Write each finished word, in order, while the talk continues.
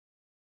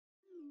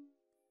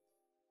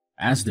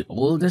As the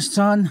oldest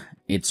son,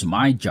 it's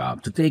my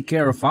job to take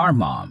care of our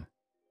mom.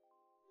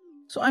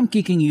 So I'm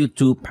kicking you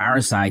two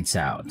parasites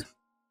out.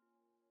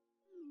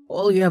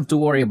 All you have to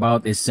worry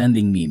about is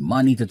sending me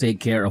money to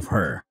take care of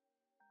her.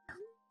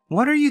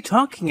 What are you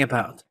talking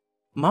about?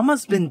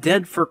 Mama's been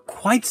dead for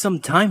quite some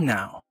time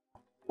now.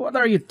 What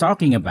are you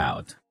talking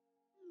about?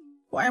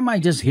 Why am I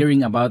just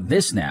hearing about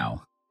this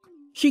now?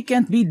 She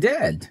can't be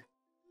dead.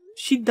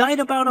 She died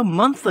about a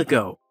month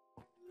ago.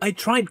 I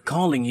tried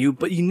calling you,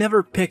 but you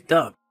never picked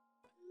up.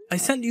 I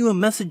sent you a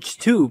message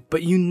too,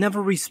 but you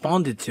never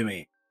responded to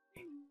me.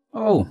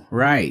 Oh,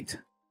 right.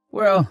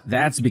 Well,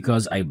 that's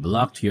because I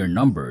blocked your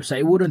number so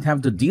I wouldn't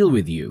have to deal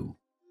with you.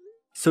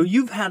 So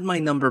you've had my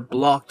number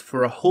blocked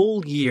for a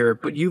whole year,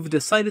 but you've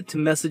decided to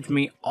message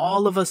me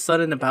all of a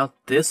sudden about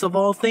this of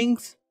all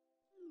things?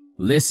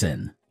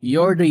 Listen,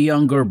 you're the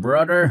younger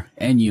brother,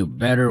 and you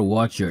better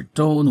watch your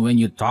tone when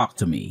you talk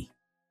to me.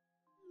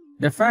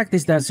 The fact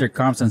is that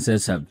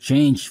circumstances have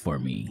changed for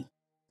me.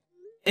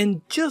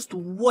 And just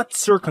what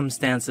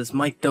circumstances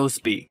might those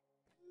be?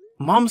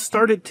 Mom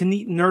started to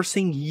need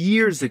nursing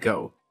years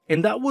ago,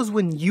 and that was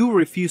when you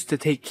refused to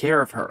take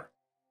care of her.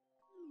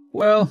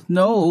 Well,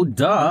 no,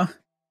 duh.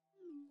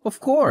 Of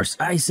course,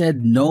 I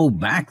said no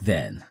back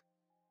then.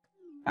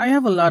 I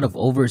have a lot of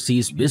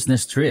overseas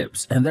business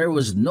trips, and there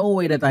was no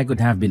way that I could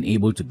have been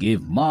able to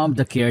give Mom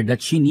the care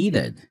that she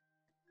needed.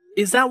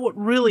 Is that what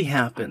really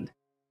happened?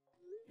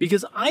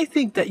 Because I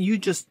think that you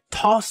just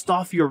tossed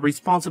off your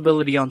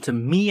responsibility onto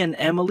me and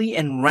Emily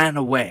and ran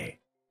away.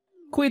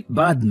 Quit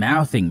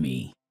bad-mouthing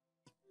me.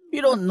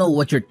 You don't know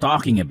what you're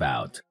talking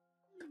about.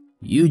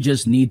 You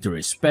just need to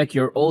respect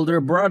your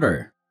older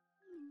brother.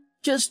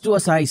 Just do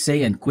as I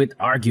say and quit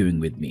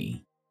arguing with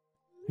me.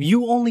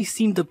 You only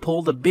seem to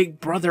pull the big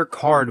brother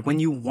card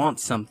when you want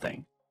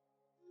something.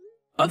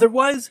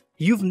 Otherwise,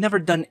 you've never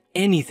done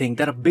anything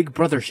that a big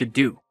brother should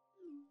do.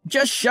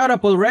 Just shut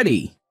up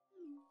already.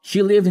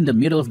 She lived in the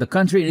middle of the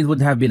country and it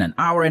would have been an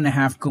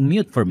hour-and-a-half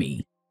commute for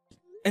me.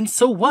 And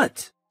so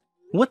what?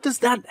 What does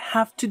that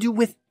have to do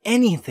with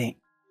anything?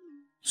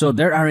 So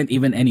there aren't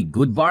even any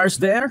good bars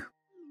there?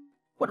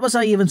 What was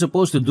I even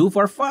supposed to do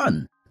for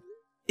fun?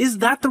 Is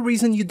that the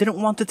reason you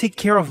didn't want to take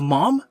care of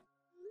Mom?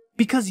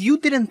 Because you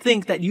didn't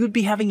think that you'd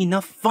be having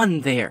enough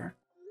fun there.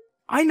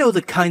 I know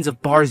the kinds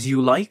of bars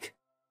you like.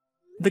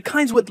 The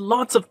kinds with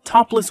lots of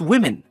topless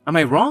women, am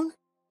I wrong?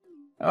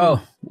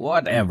 Oh,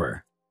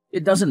 whatever.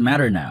 It doesn't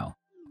matter now.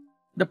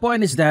 The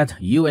point is that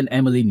you and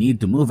Emily need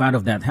to move out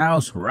of that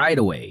house right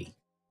away.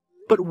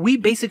 But we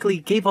basically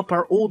gave up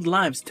our old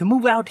lives to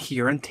move out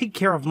here and take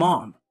care of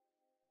Mom.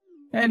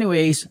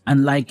 Anyways,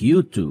 unlike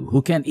you two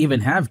who can't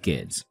even have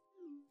kids,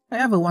 I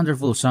have a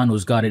wonderful son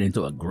who's gotten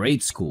into a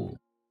great school.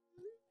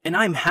 And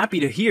I'm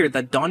happy to hear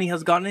that Donnie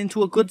has gotten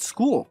into a good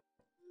school,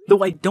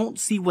 though I don't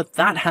see what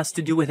that has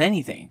to do with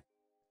anything.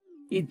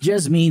 It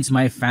just means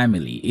my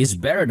family is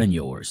better than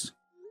yours.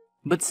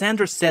 But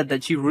Sandra said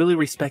that she really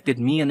respected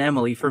me and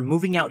Emily for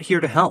moving out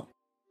here to help.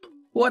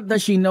 What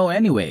does she know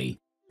anyway?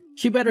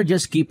 She better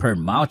just keep her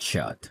mouth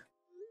shut.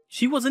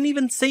 She wasn't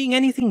even saying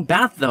anything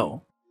bad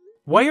though.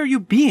 Why are you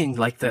being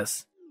like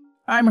this?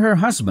 I'm her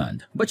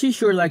husband, but she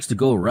sure likes to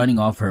go running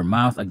off her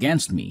mouth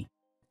against me.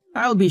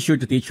 I'll be sure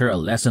to teach her a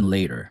lesson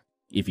later,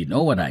 if you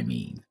know what I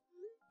mean.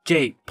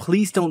 Jay,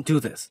 please don't do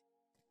this.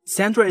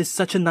 Sandra is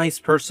such a nice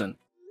person.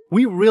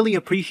 We really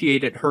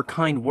appreciated her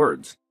kind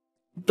words.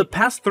 The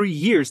past 3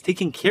 years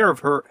taking care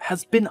of her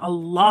has been a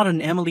lot on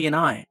Emily and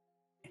I.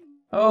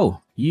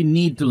 Oh, you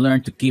need to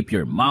learn to keep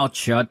your mouth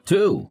shut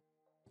too.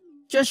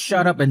 Just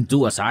shut up and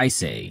do as I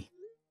say.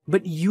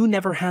 But you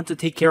never had to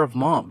take care of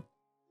Mom.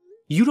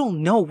 You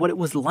don't know what it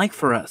was like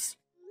for us.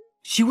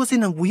 She was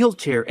in a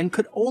wheelchair and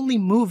could only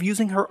move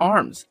using her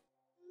arms.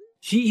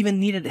 She even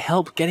needed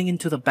help getting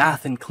into the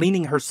bath and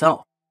cleaning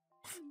herself.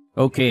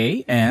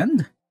 Okay,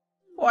 and?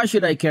 Why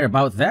should I care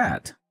about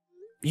that?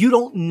 You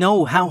don't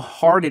know how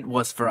hard it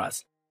was for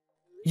us.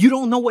 You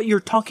don't know what you're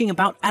talking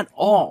about at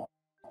all.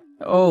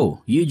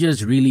 Oh, you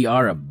just really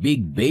are a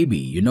big baby,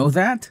 you know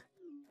that?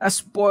 A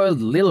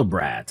spoiled little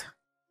brat.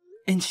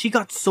 And she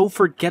got so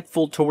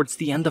forgetful towards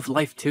the end of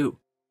life too.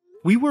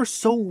 We were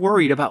so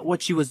worried about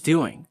what she was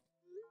doing.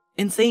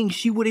 And saying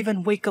she would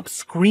even wake up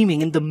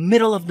screaming in the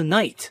middle of the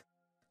night.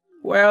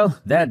 Well,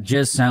 that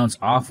just sounds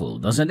awful,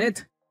 doesn't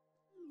it?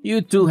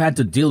 You two had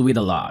to deal with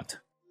a lot.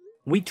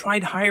 We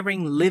tried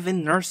hiring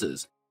live-in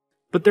nurses,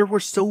 but there were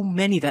so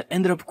many that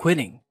ended up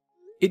quitting.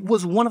 It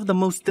was one of the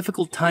most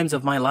difficult times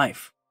of my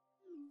life.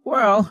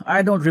 Well,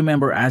 I don't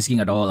remember asking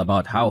at all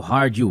about how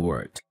hard you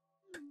worked.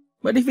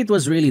 But if it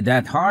was really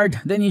that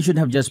hard, then you should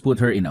have just put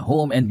her in a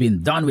home and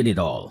been done with it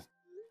all.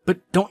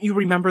 But don't you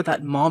remember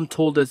that Mom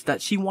told us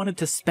that she wanted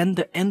to spend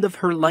the end of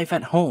her life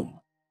at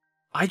home?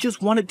 I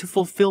just wanted to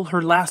fulfill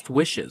her last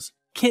wishes.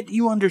 Can't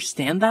you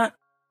understand that?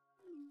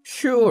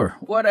 Sure,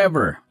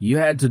 whatever. You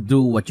had to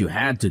do what you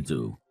had to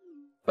do.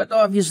 But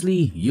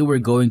obviously, you were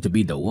going to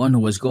be the one who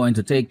was going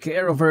to take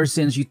care of her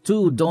since you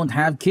two don't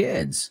have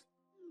kids.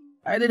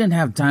 I didn't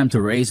have time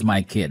to raise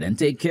my kid and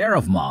take care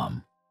of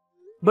Mom.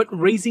 But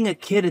raising a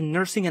kid and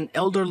nursing an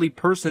elderly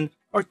person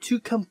are two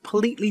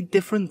completely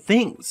different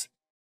things.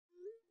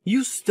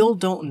 You still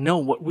don't know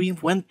what we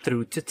went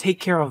through to take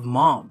care of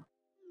Mom.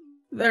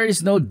 There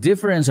is no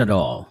difference at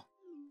all.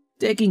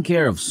 Taking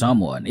care of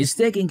someone is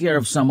taking care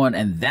of someone,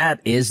 and that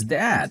is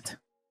that.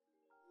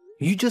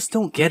 You just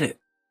don't get it.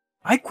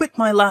 I quit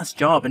my last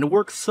job and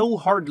worked so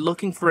hard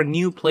looking for a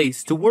new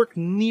place to work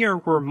near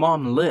where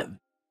Mom lived.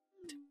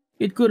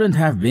 It couldn't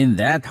have been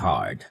that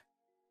hard.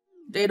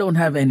 They don't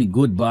have any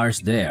good bars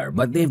there,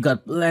 but they've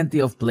got plenty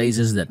of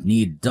places that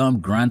need dumb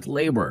grunt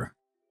labor.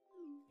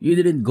 You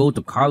didn't go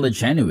to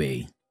college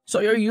anyway,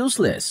 so you're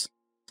useless.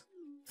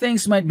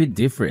 Things might be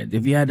different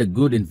if you had a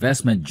good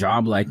investment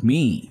job like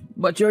me,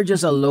 but you're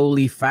just a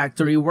lowly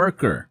factory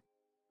worker.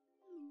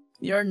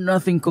 You're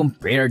nothing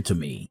compared to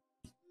me.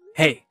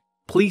 Hey,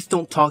 please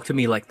don't talk to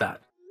me like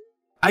that.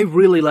 I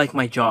really like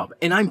my job,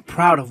 and I'm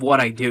proud of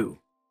what I do.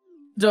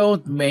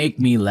 Don't make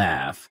me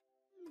laugh.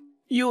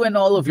 You and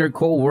all of your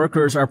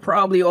co-workers are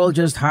probably all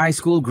just high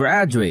school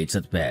graduates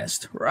at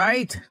best,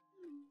 right?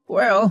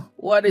 Well,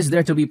 what is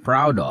there to be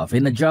proud of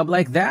in a job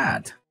like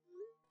that?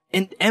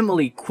 And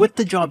Emily quit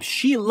the job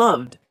she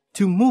loved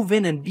to move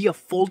in and be a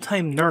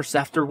full-time nurse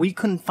after we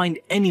couldn't find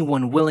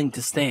anyone willing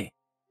to stay.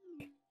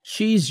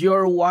 She's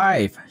your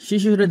wife. She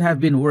shouldn't have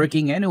been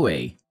working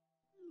anyway.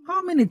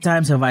 How many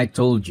times have I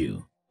told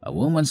you? A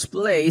woman's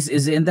place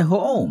is in the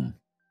home.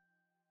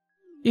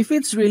 If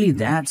it's really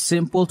that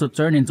simple to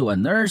turn into a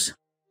nurse,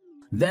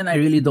 then I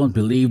really don't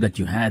believe that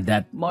you had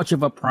that much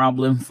of a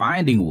problem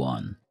finding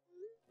one.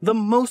 The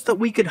most that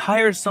we could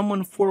hire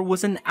someone for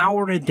was an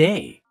hour a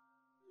day.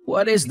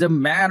 What is the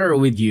matter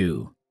with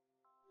you?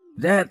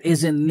 That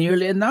isn't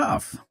nearly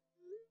enough.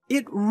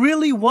 It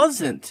really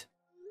wasn't.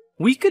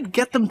 We could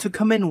get them to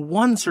come in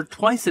once or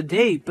twice a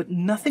day, but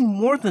nothing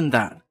more than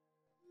that.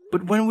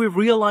 But when we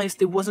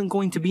realized it wasn't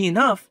going to be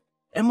enough,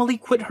 Emily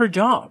quit her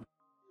job.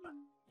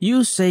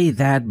 You say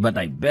that, but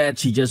I bet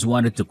she just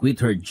wanted to quit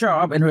her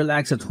job and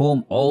relax at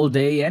home all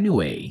day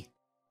anyway.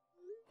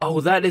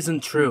 Oh, that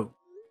isn't true.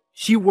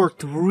 She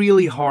worked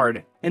really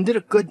hard and did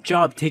a good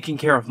job taking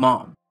care of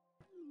Mom.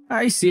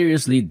 I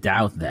seriously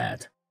doubt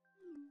that.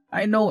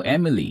 I know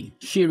Emily.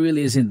 She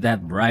really isn't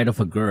that bright of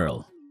a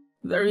girl.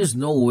 There is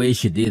no way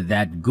she did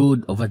that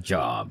good of a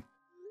job.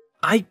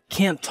 I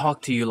can't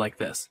talk to you like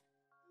this.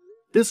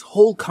 This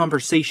whole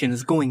conversation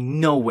is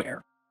going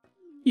nowhere.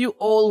 You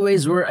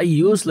always were a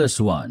useless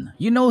one,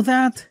 you know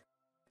that?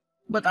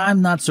 But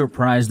I'm not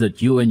surprised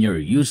that you and your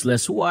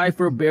useless wife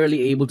were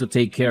barely able to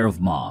take care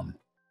of Mom.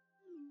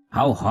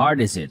 How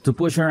hard is it to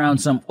push around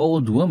some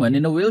old woman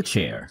in a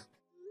wheelchair?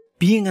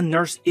 Being a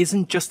nurse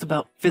isn't just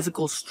about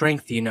physical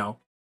strength, you know.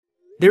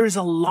 There is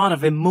a lot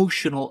of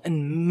emotional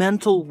and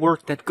mental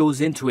work that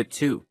goes into it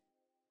too.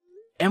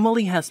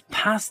 Emily has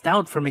passed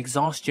out from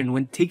exhaustion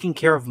when taking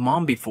care of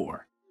Mom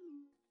before.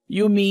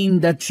 You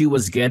mean that she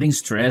was getting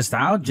stressed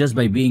out just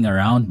by being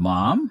around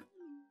Mom?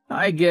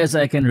 I guess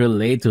I can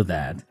relate to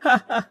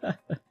that.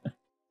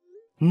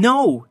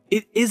 No,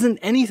 it isn't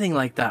anything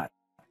like that.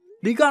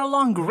 They got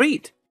along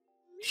great.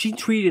 She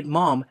treated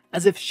Mom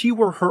as if she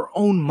were her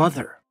own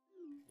mother.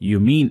 You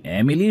mean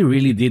Emily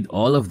really did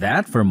all of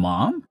that for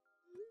Mom?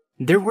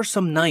 There were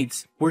some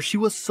nights where she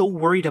was so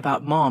worried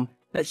about Mom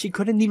that she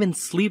couldn't even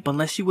sleep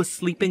unless she was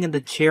sleeping in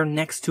the chair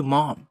next to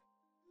Mom.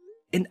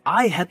 And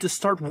I had to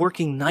start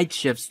working night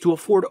shifts to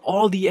afford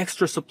all the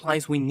extra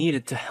supplies we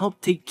needed to help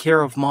take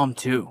care of Mom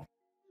too.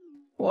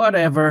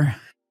 Whatever.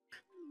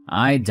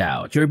 I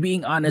doubt you're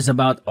being honest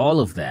about all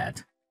of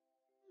that.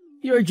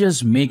 You're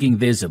just making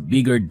this a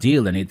bigger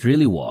deal than it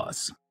really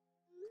was.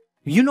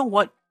 You know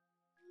what?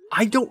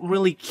 I don't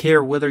really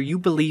care whether you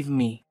believe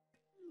me.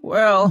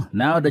 Well,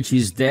 now that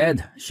she's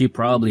dead, she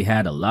probably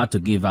had a lot to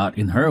give out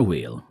in her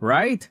will,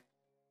 right?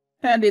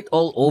 Hand it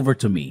all over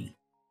to me.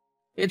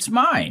 It's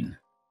mine.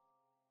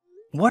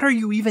 What are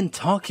you even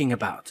talking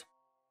about?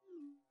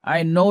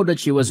 I know that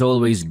she was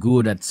always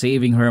good at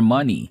saving her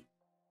money.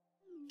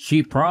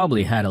 She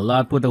probably had a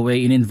lot put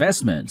away in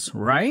investments,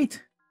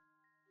 right?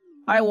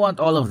 I want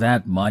all of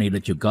that money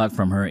that you got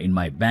from her in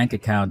my bank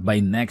account by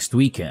next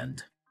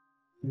weekend.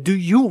 Do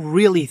you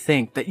really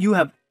think that you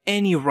have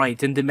any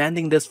right in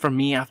demanding this from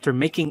me after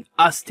making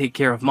us take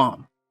care of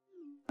Mom?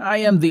 I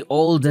am the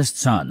oldest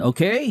son,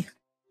 okay?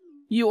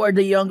 You are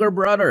the younger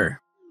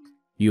brother.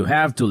 You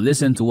have to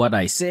listen to what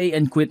I say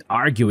and quit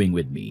arguing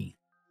with me.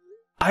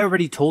 I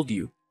already told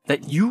you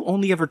that you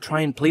only ever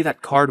try and play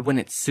that card when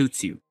it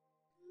suits you,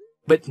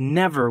 but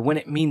never when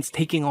it means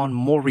taking on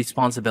more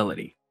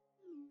responsibility.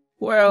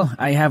 Well,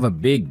 I have a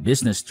big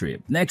business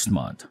trip next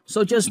month,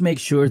 so just make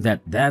sure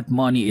that that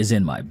money is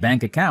in my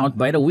bank account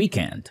by the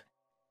weekend.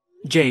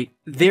 Jay,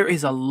 there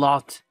is a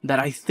lot that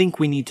I think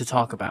we need to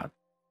talk about.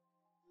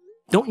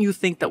 Don't you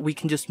think that we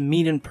can just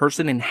meet in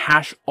person and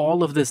hash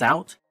all of this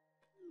out?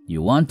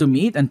 You want to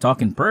meet and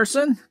talk in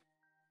person?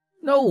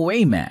 No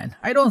way, man.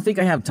 I don't think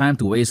I have time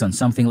to waste on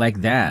something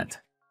like that.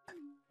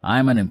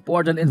 I'm an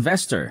important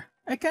investor.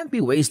 I can't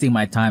be wasting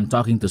my time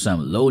talking to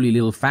some lowly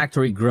little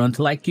factory grunt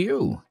like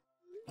you.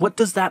 What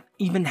does that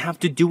even have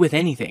to do with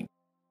anything?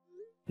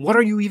 What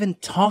are you even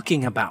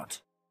talking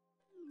about?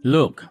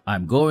 Look,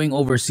 I'm going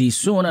overseas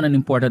soon on an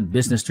important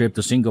business trip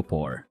to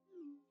Singapore,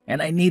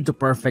 and I need to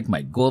perfect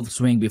my golf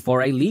swing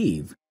before I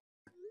leave.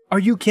 Are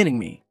you kidding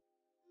me?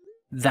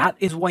 That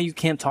is why you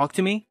can't talk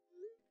to me?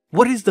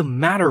 What is the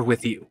matter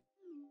with you?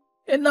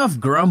 Enough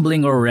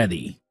grumbling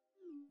already.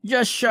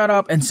 Just shut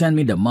up and send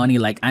me the money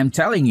like I'm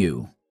telling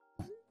you.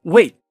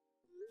 Wait,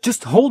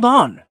 just hold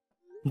on.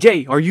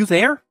 Jay, are you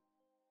there?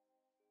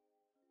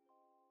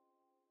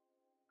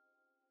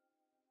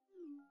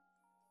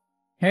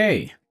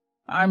 Hey,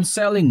 I'm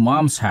selling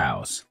Mom's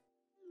house.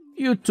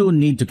 You two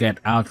need to get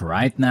out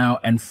right now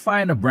and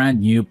find a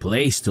brand new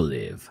place to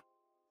live.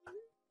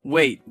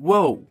 Wait,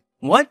 whoa,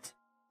 what?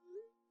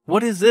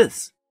 What is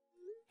this?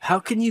 How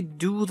can you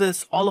do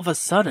this all of a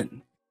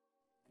sudden?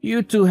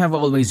 You two have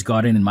always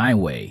gotten in my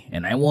way,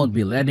 and I won't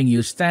be letting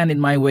you stand in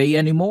my way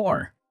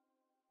anymore.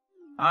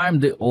 I'm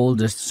the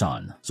oldest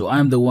son, so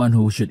I'm the one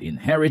who should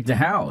inherit the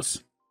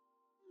house.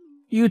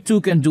 You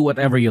two can do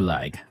whatever you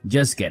like,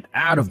 just get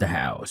out of the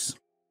house.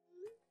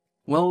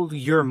 Well,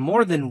 you're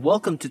more than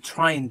welcome to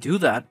try and do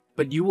that,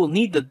 but you will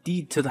need the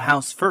deed to the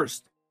house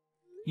first.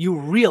 You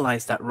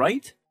realize that,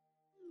 right?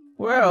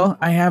 Well,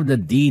 I have the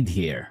deed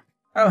here.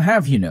 I'll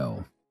have you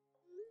know.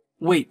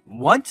 Wait,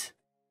 what?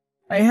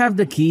 I have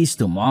the keys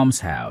to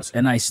Mom's house,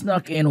 and I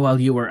snuck in while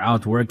you were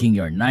out working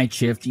your night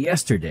shift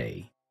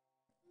yesterday.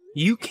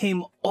 You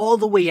came all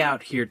the way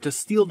out here to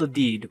steal the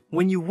deed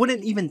when you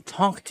wouldn't even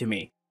talk to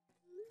me.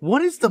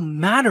 What is the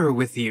matter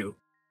with you?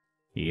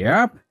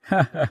 Yup.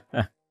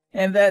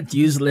 And that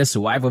useless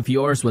wife of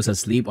yours was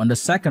asleep on the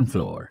second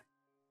floor.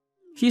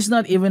 She's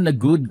not even a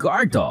good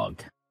guard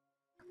dog.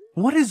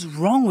 What is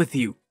wrong with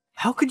you?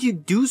 How could you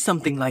do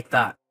something like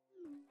that?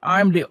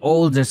 I'm the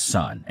oldest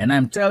son, and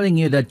I'm telling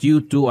you that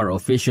you two are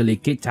officially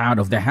kicked out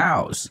of the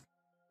house.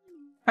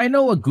 I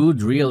know a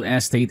good real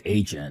estate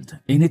agent,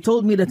 and he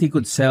told me that he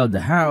could sell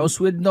the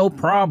house with no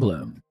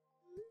problem.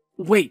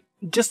 Wait,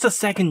 just a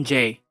second,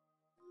 Jay.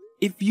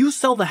 If you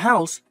sell the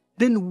house,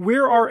 then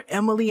where are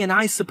Emily and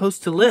I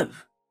supposed to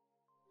live?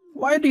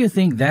 Why do you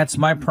think that's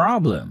my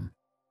problem?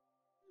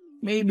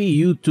 Maybe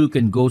you two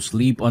can go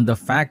sleep on the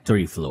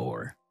factory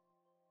floor.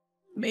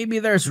 Maybe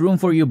there's room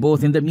for you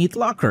both in the meat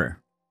locker.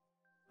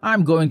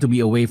 I'm going to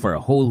be away for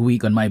a whole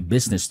week on my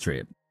business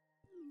trip.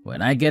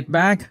 When I get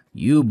back,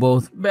 you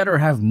both better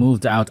have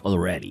moved out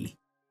already.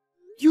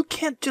 You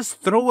can't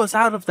just throw us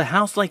out of the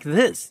house like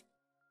this.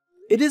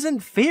 It isn't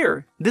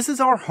fair. This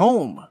is our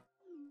home.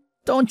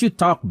 Don't you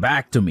talk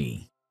back to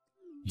me.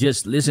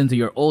 Just listen to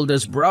your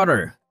oldest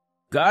brother.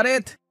 Got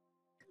it?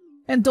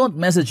 And don't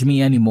message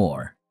me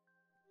anymore.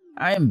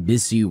 I am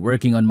busy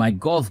working on my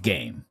golf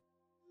game.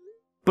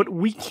 But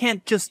we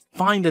can't just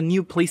find a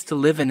new place to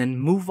live in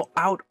and move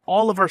out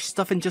all of our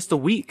stuff in just a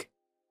week.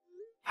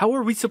 How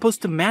are we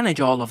supposed to manage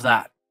all of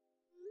that?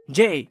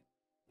 Jay,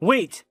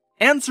 wait,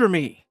 answer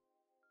me.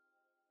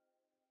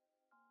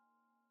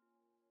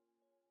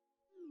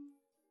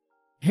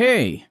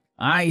 Hey,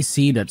 I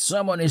see that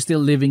someone is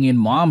still living in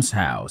Mom's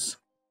house.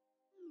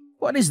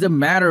 What is the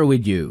matter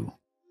with you?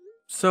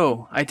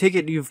 So, I take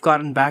it you've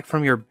gotten back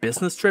from your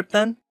business trip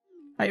then?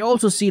 I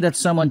also see that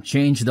someone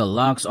changed the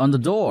locks on the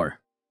door.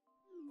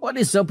 What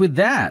is up with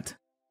that?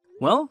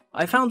 Well,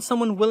 I found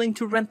someone willing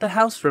to rent the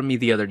house from me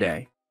the other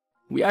day.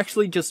 We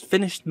actually just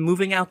finished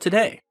moving out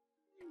today.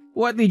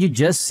 What did you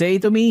just say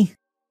to me?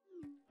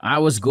 I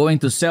was going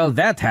to sell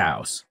that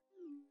house.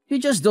 You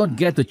just don't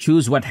get to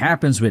choose what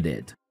happens with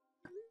it.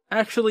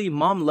 Actually,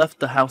 Mom left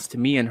the house to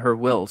me in her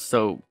will,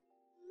 so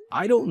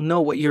I don't know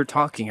what you're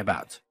talking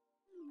about.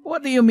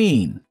 What do you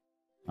mean?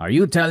 Are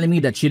you telling me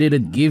that she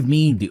didn't give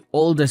me, the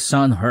oldest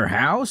son, her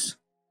house?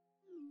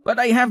 But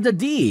I have the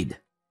deed.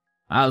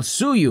 I'll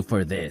sue you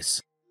for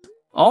this.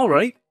 All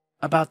right,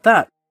 about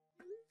that.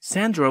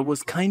 Sandra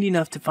was kind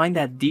enough to find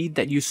that deed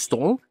that you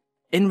stole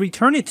and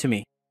return it to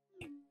me.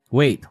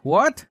 Wait,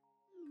 what?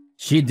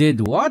 She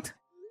did what?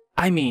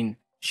 I mean,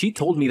 she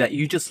told me that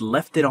you just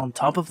left it on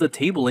top of the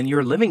table in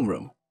your living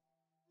room.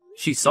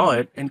 She saw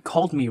it and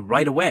called me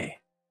right away.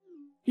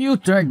 You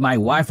turned my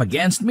wife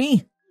against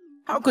me?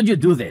 How could you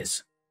do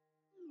this?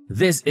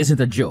 This isn't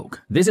a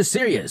joke. This is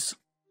serious.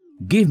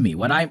 Give me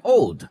what I'm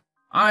owed.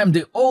 I'm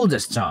the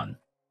oldest son.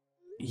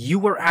 You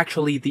were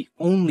actually the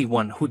only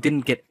one who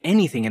didn't get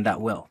anything in that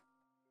will.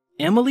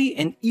 Emily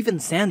and even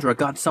Sandra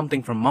got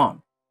something from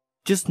Mom.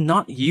 Just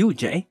not you,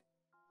 Jay.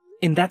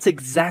 And that's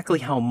exactly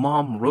how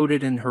Mom wrote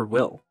it in her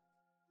will.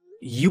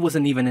 You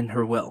wasn't even in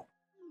her will.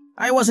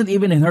 I wasn't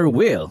even in her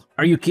will.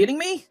 Are you kidding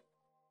me?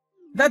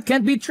 That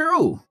can't be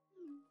true.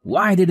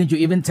 Why didn't you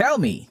even tell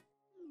me?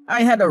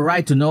 I had a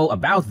right to know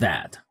about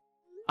that.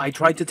 I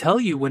tried to tell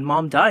you when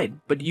Mom died,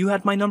 but you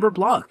had my number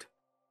blocked.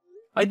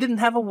 I didn't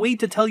have a way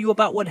to tell you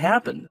about what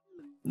happened.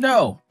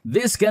 No,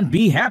 this can't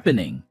be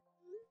happening.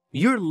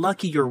 You're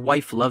lucky your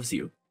wife loves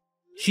you.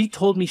 She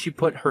told me she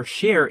put her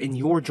share in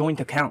your joint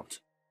account.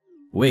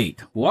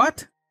 Wait,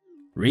 what?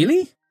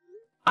 Really?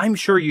 I'm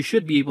sure you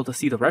should be able to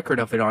see the record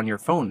of it on your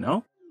phone,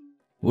 no?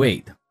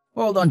 Wait,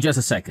 hold on just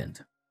a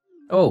second.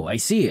 Oh, I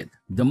see it.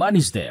 The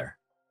money's there.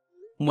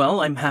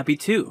 Well, I'm happy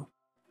too.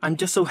 I'm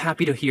just so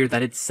happy to hear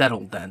that it's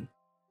settled then.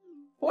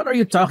 What are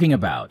you talking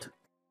about?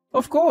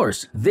 Of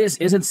course, this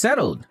isn't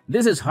settled.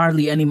 This is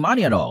hardly any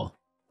money at all.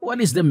 What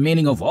is the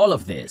meaning of all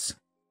of this?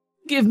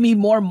 Give me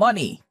more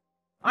money.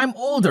 I'm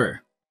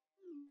older.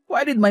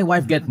 Why did my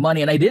wife get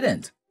money and I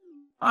didn't?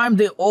 I'm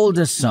the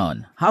oldest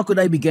son. How could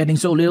I be getting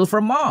so little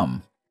from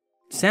Mom?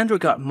 Sandra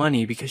got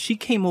money because she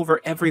came over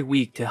every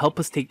week to help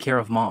us take care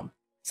of Mom,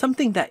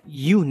 something that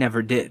you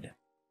never did.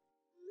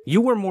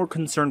 You were more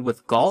concerned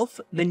with golf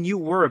than you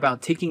were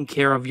about taking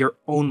care of your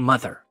own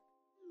mother.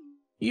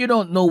 You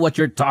don't know what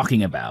you're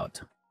talking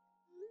about.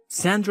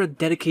 Sandra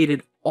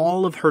dedicated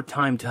all of her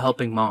time to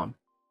helping Mom.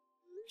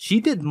 She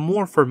did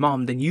more for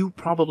Mom than you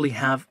probably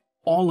have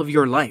all of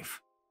your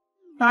life.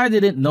 I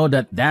didn't know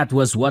that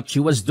was what she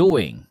was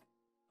doing.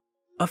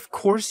 Of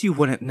course you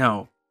wouldn't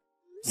know.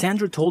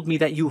 Sandra told me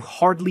that you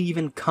hardly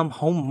even come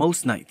home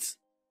most nights.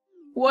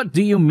 What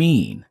do you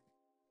mean?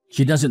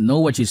 She doesn't know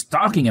what she's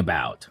talking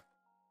about.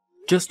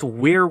 Just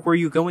where were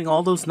you going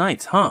all those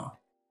nights, huh?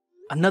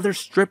 Another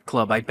strip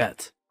club, I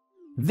bet.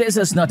 This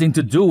has nothing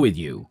to do with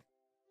you.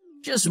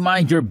 Just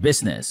mind your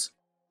business.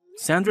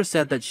 Sandra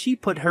said that she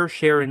put her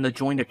share in the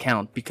joint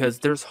account because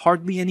there's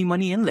hardly any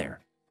money in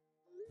there.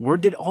 Where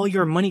did all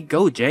your money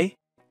go, Jay?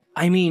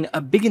 I mean,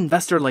 a big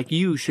investor like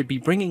you should be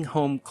bringing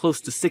home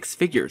close to 6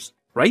 figures,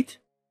 right?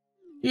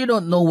 You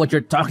don't know what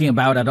you're talking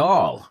about at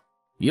all.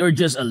 You're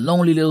just a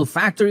lonely little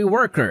factory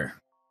worker.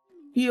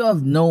 You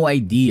have no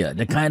idea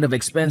the kind of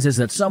expenses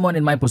that someone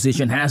in my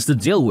position has to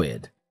deal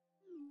with.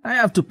 I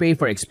have to pay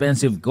for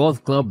expensive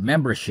golf club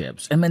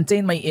memberships and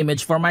maintain my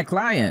image for my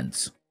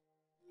clients.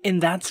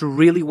 And that's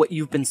really what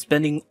you've been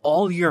spending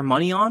all your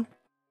money on?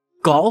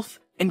 Golf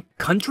and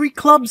country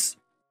clubs?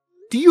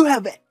 Do you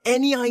have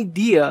any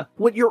idea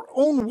what your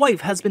own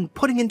wife has been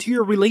putting into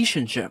your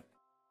relationship?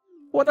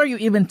 What are you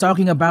even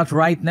talking about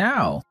right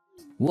now?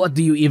 What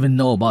do you even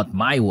know about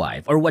my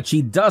wife or what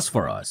she does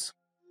for us?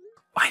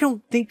 I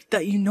don't think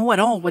that you know at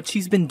all what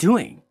she's been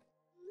doing.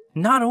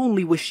 Not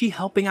only was she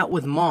helping out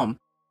with Mom,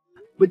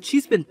 but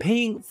she's been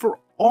paying for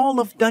all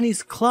of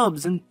Dunny's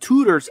clubs and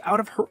tutors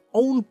out of her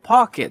own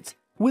pocket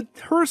with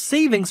her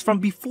savings from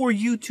before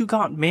you two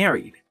got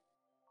married.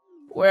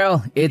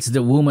 Well, it's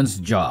the woman's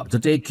job to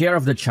take care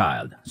of the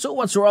child, so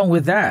what's wrong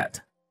with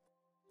that?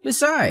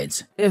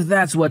 Besides, if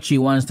that's what she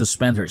wants to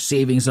spend her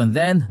savings on,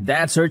 then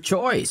that's her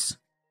choice.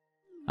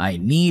 I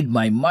need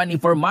my money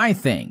for my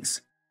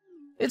things.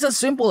 It's as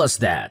simple as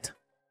that.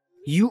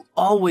 You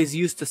always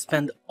used to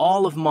spend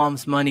all of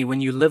Mom's money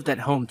when you lived at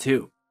home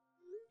too.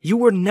 You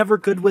were never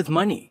good with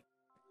money.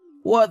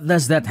 What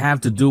does that have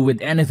to do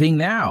with anything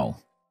now?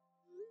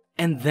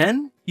 And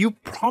then you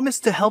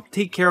promised to help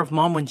take care of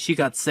Mom when she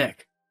got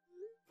sick.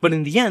 But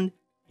in the end,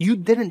 you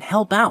didn't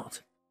help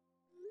out.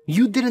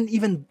 You didn't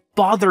even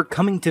bother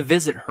coming to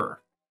visit her.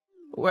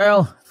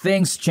 Well,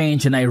 things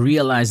changed and I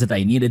realized that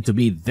I needed to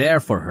be there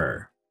for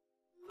her.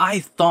 I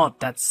thought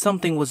that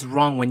something was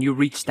wrong when you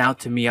reached out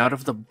to me out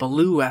of the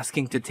blue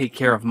asking to take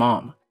care of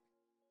Mom.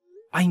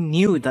 I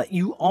knew that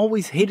you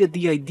always hated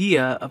the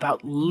idea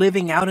about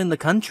living out in the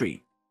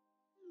country.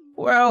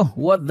 Well,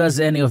 what does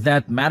any of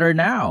that matter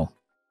now?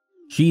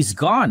 She's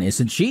gone,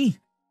 isn't she?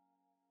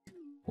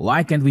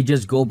 Why can't we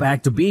just go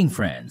back to being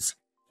friends?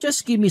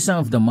 Just give me some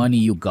of the money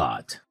you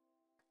got.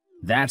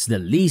 That's the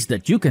least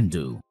that you can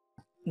do.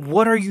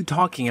 What are you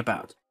talking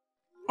about?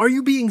 Are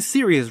you being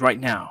serious right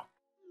now?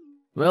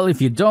 Well,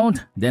 if you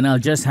don't, then I'll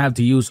just have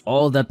to use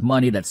all that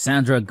money that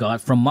Sandra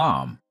got from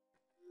Mom.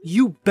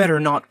 You better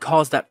not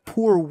cause that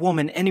poor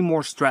woman any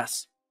more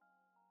stress.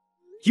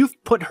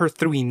 You've put her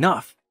through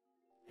enough.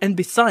 And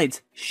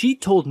besides, she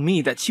told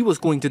me that she was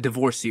going to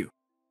divorce you.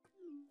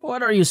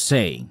 What are you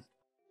saying?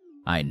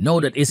 I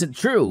know that isn't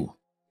true.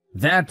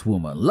 That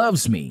woman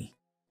loves me.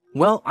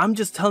 Well, I'm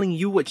just telling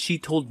you what she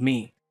told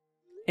me.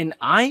 And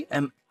I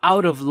am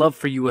out of love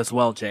for you as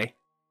well, Jay.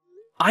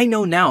 I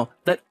know now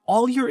that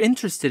all you're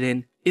interested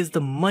in is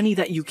the money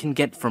that you can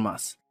get from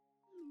us.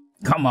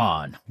 Come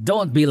on,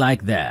 don't be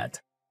like that.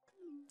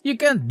 You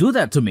can't do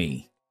that to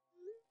me.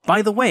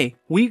 By the way,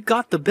 we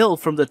got the bill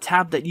from the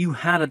tab that you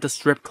had at the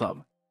strip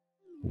club.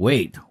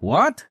 Wait,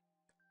 what?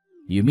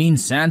 You mean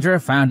Sandra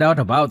found out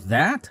about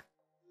that?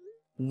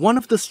 One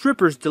of the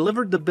strippers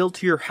delivered the bill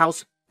to your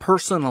house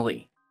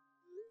personally.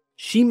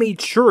 She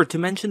made sure to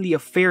mention the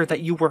affair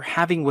that you were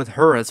having with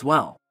her as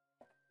well.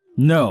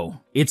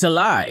 No, it's a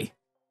lie.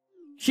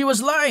 She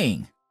was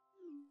lying.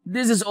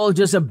 This is all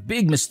just a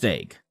big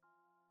mistake.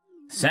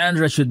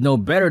 Sandra should know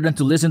better than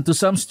to listen to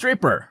some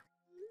stripper.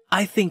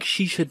 I think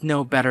she should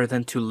know better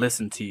than to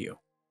listen to you.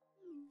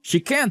 She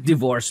can't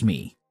divorce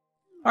me.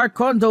 Our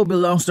condo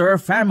belongs to her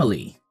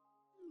family.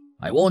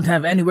 I won't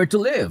have anywhere to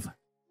live.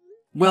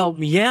 Well,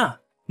 yeah,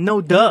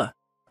 no duh.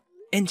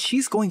 And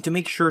she's going to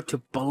make sure to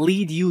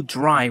bleed you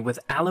dry with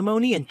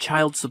alimony and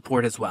child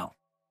support as well.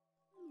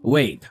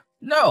 Wait,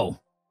 no.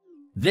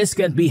 This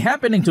can't be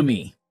happening to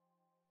me.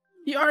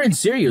 You aren't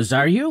serious,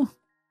 are you?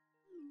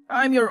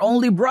 I'm your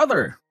only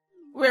brother.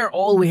 We're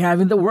all we have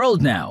in the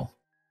world now.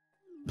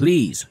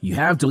 Please, you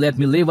have to let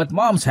me live at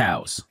Mom's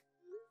house.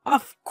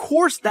 Of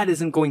course that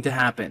isn't going to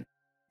happen.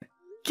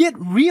 Get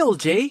real,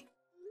 Jay.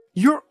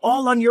 You're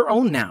all on your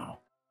own now.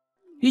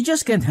 You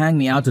just can't hang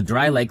me out to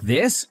dry like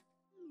this.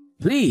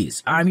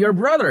 Please, I'm your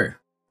brother.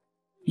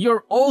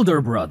 Your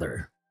older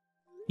brother.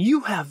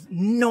 You have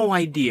no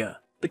idea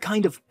the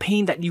kind of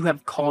pain that you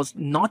have caused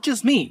not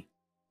just me,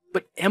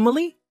 but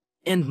Emily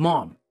and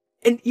Mom,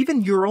 and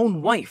even your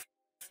own wife.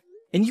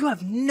 And you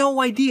have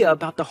no idea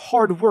about the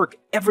hard work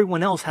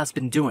everyone else has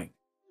been doing.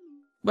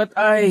 But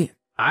I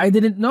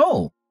didn't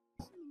know.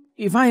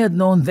 If I had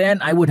known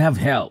then, I would have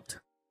helped.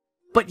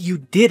 But you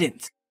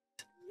didn't.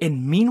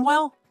 And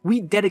meanwhile,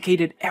 we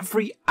dedicated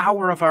every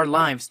hour of our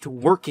lives to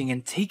working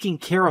and taking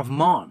care of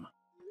Mom.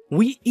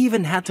 We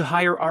even had to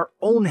hire our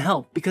own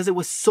help because it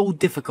was so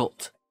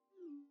difficult.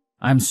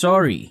 I'm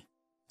sorry.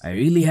 I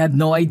really had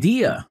no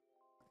idea.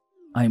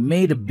 I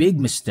made a big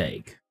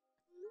mistake.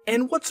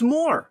 And what's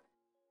more,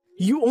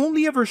 you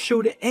only ever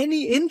showed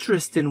any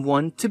interest in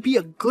one to be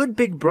a good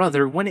big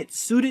brother when it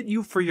suited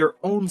you for your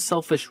own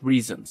selfish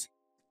reasons.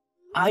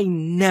 I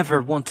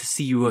never want to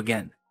see you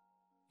again.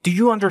 Do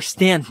you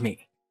understand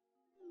me?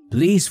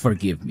 Please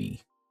forgive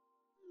me.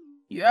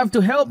 You have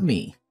to help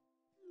me.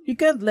 You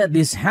can't let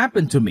this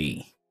happen to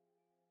me.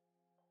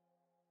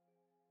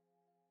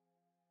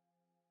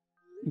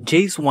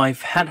 Jay's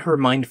wife had her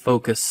mind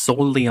focused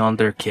solely on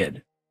their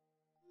kid.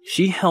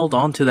 She held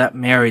on to that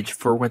marriage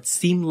for what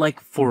seemed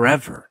like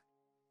forever,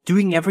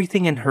 doing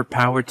everything in her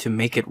power to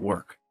make it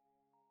work.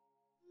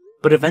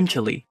 But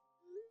eventually,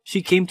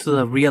 she came to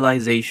the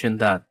realization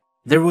that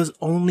there was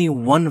only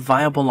one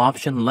viable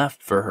option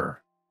left for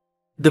her: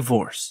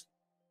 divorce.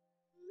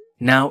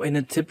 Now, in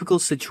a typical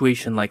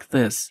situation like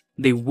this,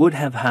 they would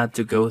have had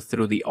to go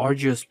through the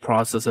arduous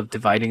process of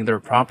dividing their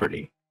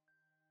property.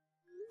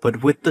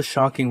 But with the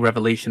shocking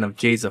revelation of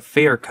Jay's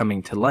affair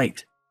coming to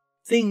light,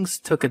 things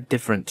took a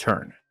different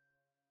turn.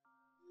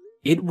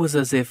 It was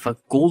as if a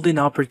golden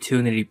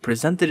opportunity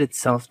presented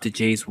itself to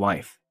Jay's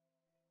wife.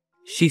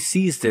 She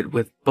seized it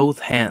with both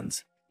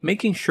hands,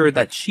 making sure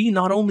that she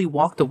not only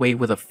walked away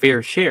with a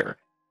fair share,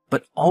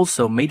 but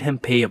also made him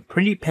pay a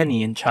pretty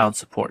penny in child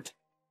support.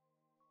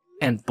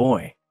 And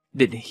boy,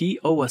 did he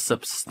owe a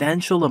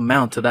substantial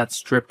amount to that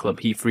strip club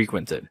he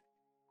frequented.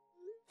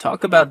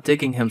 Talk about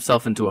digging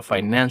himself into a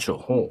financial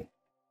hole.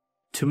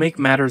 To make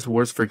matters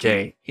worse for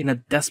Jay, in a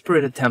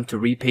desperate attempt to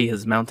repay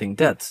his mounting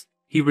debts,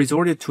 he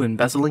resorted to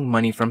embezzling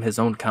money from his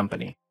own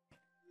company.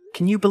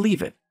 Can you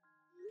believe it?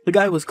 The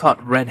guy was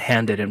caught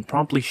red-handed and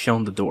promptly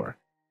shown the door.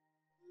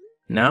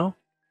 Now,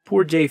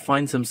 poor Jay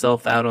finds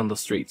himself out on the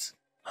streets,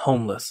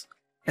 homeless,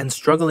 and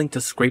struggling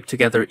to scrape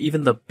together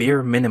even the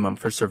bare minimum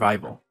for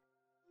survival.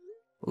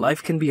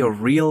 Life can be a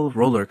real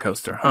roller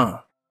coaster,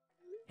 huh?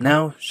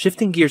 Now,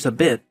 shifting gears a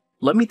bit,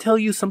 let me tell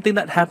you something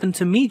that happened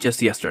to me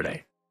just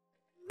yesterday.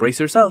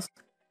 Brace yourselves.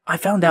 I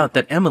found out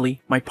that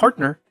Emily, my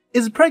partner,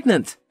 is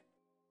pregnant.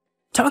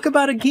 Talk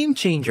about a game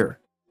changer.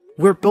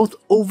 We're both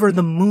over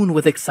the moon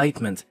with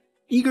excitement,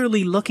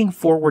 eagerly looking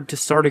forward to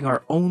starting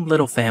our own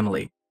little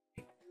family.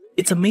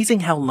 It's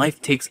amazing how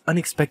life takes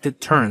unexpected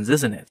turns,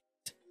 isn't it?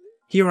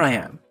 Here I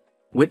am,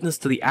 witness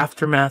to the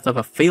aftermath of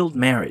a failed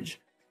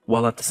marriage,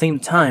 while at the same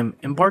time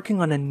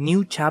embarking on a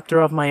new chapter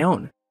of my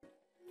own,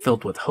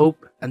 filled with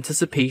hope,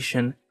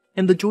 anticipation,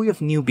 and the joy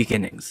of new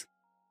beginnings.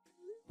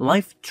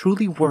 Life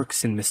truly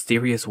works in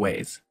mysterious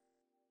ways.